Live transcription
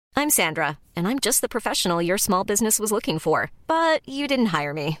I'm Sandra, and I'm just the professional your small business was looking for. But you didn't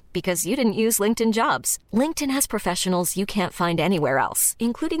hire me because you didn't use LinkedIn Jobs. LinkedIn has professionals you can't find anywhere else,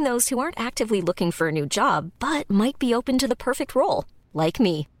 including those who aren't actively looking for a new job, but might be open to the perfect role, like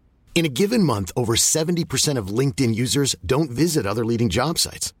me. In a given month, over 70% of LinkedIn users don't visit other leading job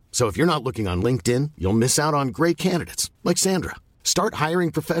sites. So if you're not looking on LinkedIn, you'll miss out on great candidates like Sandra. Start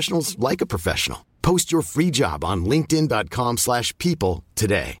hiring professionals like a professional. Post your free job on linkedin.com/people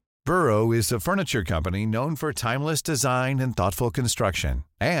today. Burrow is a furniture company known for timeless design and thoughtful construction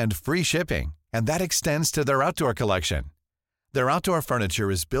and free shipping, and that extends to their outdoor collection. Their outdoor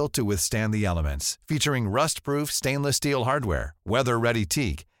furniture is built to withstand the elements, featuring rust-proof stainless steel hardware, weather-ready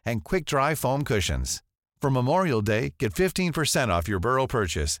teak, and quick-dry foam cushions. For Memorial Day, get 15% off your Burrow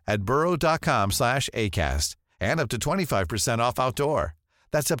purchase at burrow.com/ACAST and up to 25% off outdoor.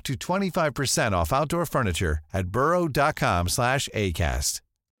 That's up to 25% off outdoor furniture at burrow.com/ACAST.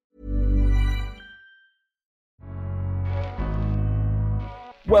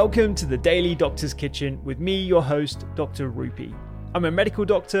 Welcome to the Daily Doctor's Kitchen with me, your host, Dr. Rupy. I'm a medical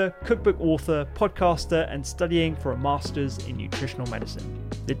doctor, cookbook author, podcaster, and studying for a master's in nutritional medicine.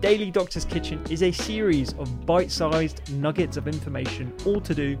 The Daily Doctor's Kitchen is a series of bite-sized nuggets of information, all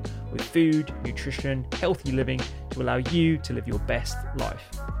to do with food, nutrition, healthy living, to allow you to live your best life.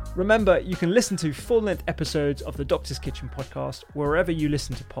 Remember, you can listen to full-length episodes of the Doctor's Kitchen podcast wherever you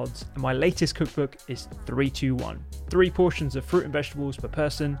listen to pods, and my latest cookbook is 3-2-1. 3 portions of fruit and vegetables per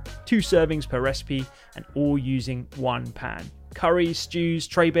person, 2 servings per recipe, and all using 1 pan. Curries, stews,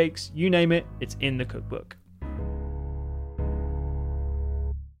 tray bakes, you name it, it's in the cookbook.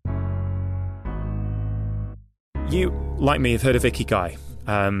 You, like me, have heard of Ikigai.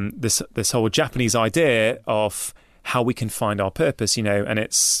 This whole Japanese idea of how we can find our purpose, and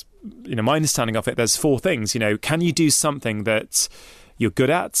it's, my understanding of it, there's 4 things, can you do something that you're good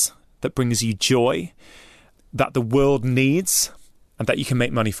at, that brings you joy, that the world needs, and that you can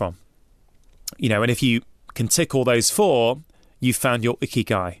make money from? And if you can tick all those 4, you've found your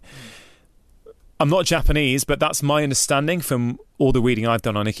Ikigai. I'm not Japanese, but that's my understanding from all the reading I've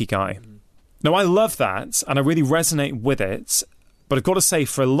done on Ikigai. Now, I love that, and I really resonate with it, but I've got to say,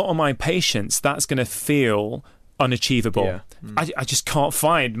 for a lot of my patients, that's going to feel unachievable. Yeah. I just can't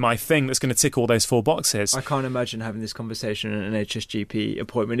find my thing that's going to tick all those 4 boxes. I can't imagine having this conversation at an HSGP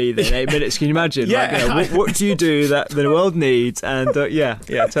appointment either in 8 minutes. Can you imagine? Yeah. What do you do that the world needs? And yeah,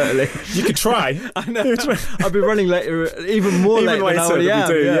 totally. You could try. I know. I'll be running later, even more later than I already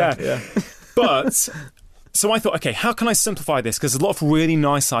am. Yeah. But so I thought, okay, how can I simplify this? Because there's a lot of really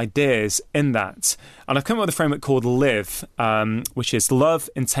nice ideas in that. And I've come up with a framework called LIVE, which is love,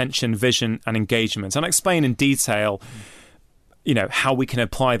 intention, vision, and engagement. And I explain in detail, how we can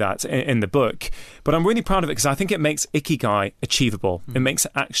apply that in the book. But I'm really proud of it because I think it makes Ikigai achievable. It makes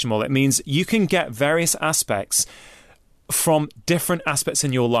it actionable. It means you can get various aspects from different aspects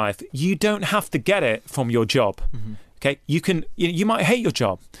in your life. You don't have to get it from your job. Okay, you might hate your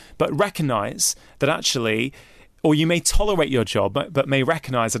job, but recognize that actually, or you may tolerate your job, but may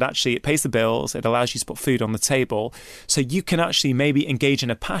recognize that actually it pays the bills, it allows you to put food on the table, so you can actually maybe engage in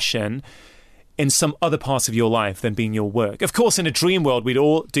a passion in some other part of your life than being your work. Of course, in a dream world, we'd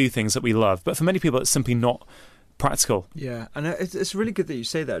all do things that we love, but for many people, it's simply not practical. Yeah, and it's really good that you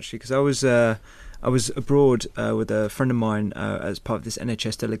say that, actually, because I was abroad with a friend of mine as part of this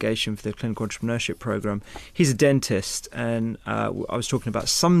NHS delegation for the clinical entrepreneurship program. He's a dentist, and I was talking about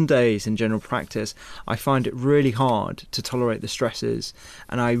some days in general practice, I find it really hard to tolerate the stresses,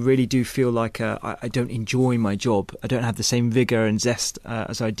 and I really do feel like I don't enjoy my job. I don't have the same vigour and zest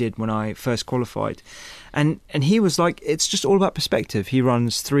as I did when I first qualified. And he was like, it's just all about perspective. He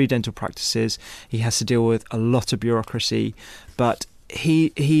runs 3 dental practices. He has to deal with a lot of bureaucracy, but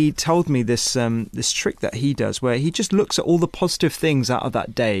he told me this trick that he does, where he just looks at all the positive things out of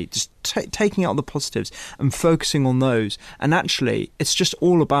that day, just taking out the positives and focusing on those. And actually, it's just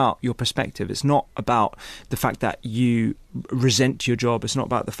all about your perspective. It's not about the fact that you resent your job. It's not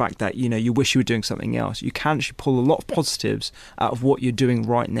about the fact that you wish you were doing something else. You can actually pull a lot of positives out of what you're doing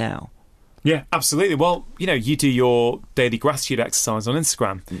right now. Yeah, absolutely. Well, you do your daily gratitude exercise on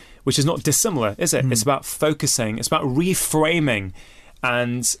Instagram, which is not dissimilar, is it? It's about focusing. It's about reframing.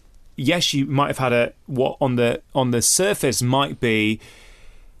 And yes, you might have had what on the surface might be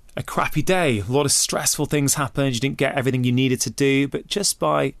a crappy day. A lot of stressful things happened. You didn't get everything you needed to do. But just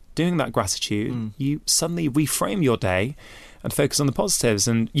by doing that gratitude, you suddenly reframe your day and focus on the positives.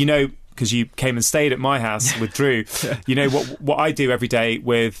 And because you came and stayed at my house with Drew, what I do every day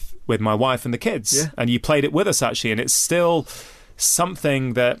with my wife and the kids, and you played it with us actually, and it's still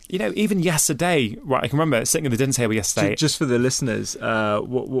something that, even yesterday, right, I can remember sitting at the dinner table yesterday. Just for the listeners,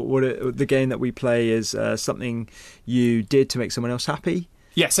 the game that we play is something you did to make someone else happy.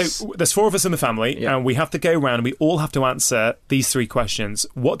 Yeah, so there's 4 of us in the family, and we have to go around and we all have to answer these 3 questions.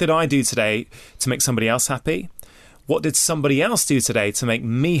 What did I do today to make somebody else happy? What did somebody else do today to make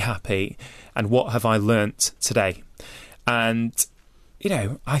me happy? And what have I learnt today? And,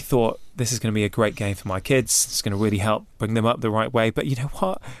 I thought this is going to be a great game for my kids. It's going to really help bring them up the right way. But you know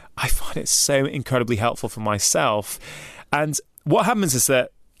what? I find it so incredibly helpful for myself. And what happens is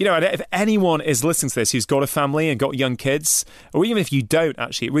that, if anyone is listening to this who's got a family and got young kids, or even if you don't,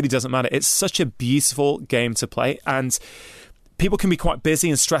 actually, it really doesn't matter. It's such a beautiful game to play. And people can be quite busy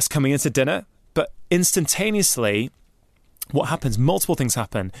and stressed coming into dinner. But instantaneously, what happens? Multiple things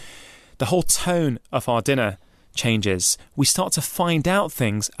happen. The whole tone of our dinner changes. We start to find out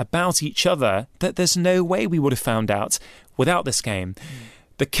things about each other that there's no way we would have found out without this game.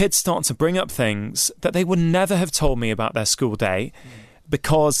 The kids start to bring up things that they would never have told me about their school day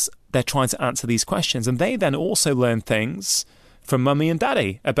because they're trying to answer these questions. And they then also learn things from mummy and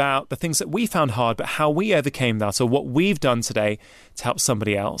daddy about the things that we found hard, but how we overcame that, or what we've done today to help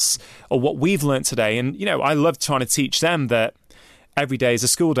somebody else, or what we've learned today. And, I love trying to teach them that every day is a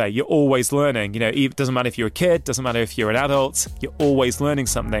school day. You're always learning. It doesn't matter if you're a kid, doesn't matter if you're an adult, you're always learning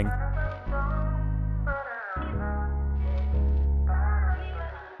something.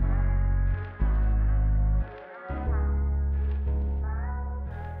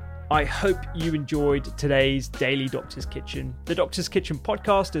 I hope you enjoyed today's Daily Doctor's Kitchen. The Doctor's Kitchen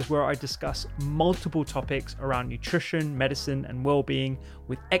podcast is where I discuss multiple topics around nutrition, medicine, and well-being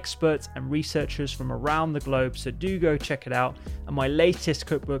with experts and researchers from around the globe, so do go check it out. And my latest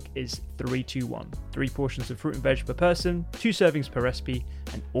cookbook is 321. 3 portions of fruit and veg per person, 2 servings per recipe,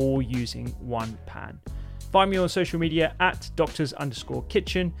 and all using 1 pan. Find me on social media at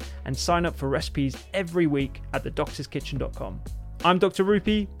doctors_kitchen and sign up for recipes every week at thedoctorskitchen.com. I'm Dr.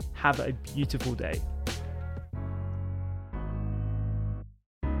 Rupy. Have a beautiful day.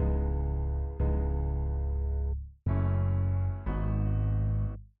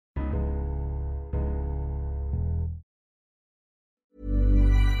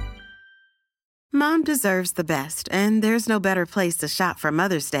 Mom deserves the best, and there's no better place to shop for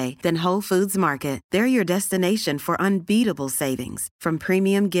Mother's Day than Whole Foods Market. They're your destination for unbeatable savings, from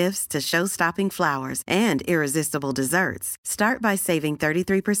premium gifts to show-stopping flowers and irresistible desserts. Start by saving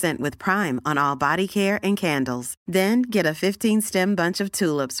 33% with Prime on all body care and candles. Then get a 15-stem bunch of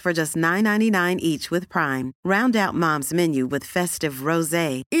tulips for just $9.99 each with Prime. Round out Mom's menu with festive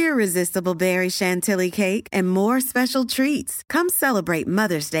rosé, irresistible berry chantilly cake, and more special treats. Come celebrate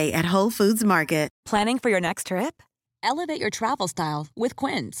Mother's Day at Whole Foods Market. Planning for your next trip? Elevate your travel style with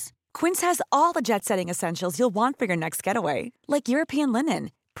Quince. Quince has all the jet-setting essentials you'll want for your next getaway, like European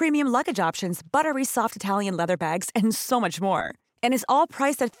linen, premium luggage options, buttery soft Italian leather bags, and so much more. And is all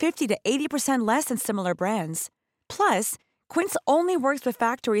priced at 50 to 80% less than similar brands. Plus, Quince only works with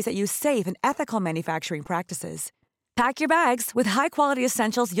factories that use safe and ethical manufacturing practices. Pack your bags with high-quality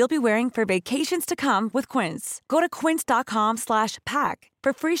essentials you'll be wearing for vacations to come with Quince. Go to quince.com/pack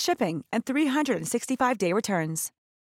for free shipping and 365-day returns.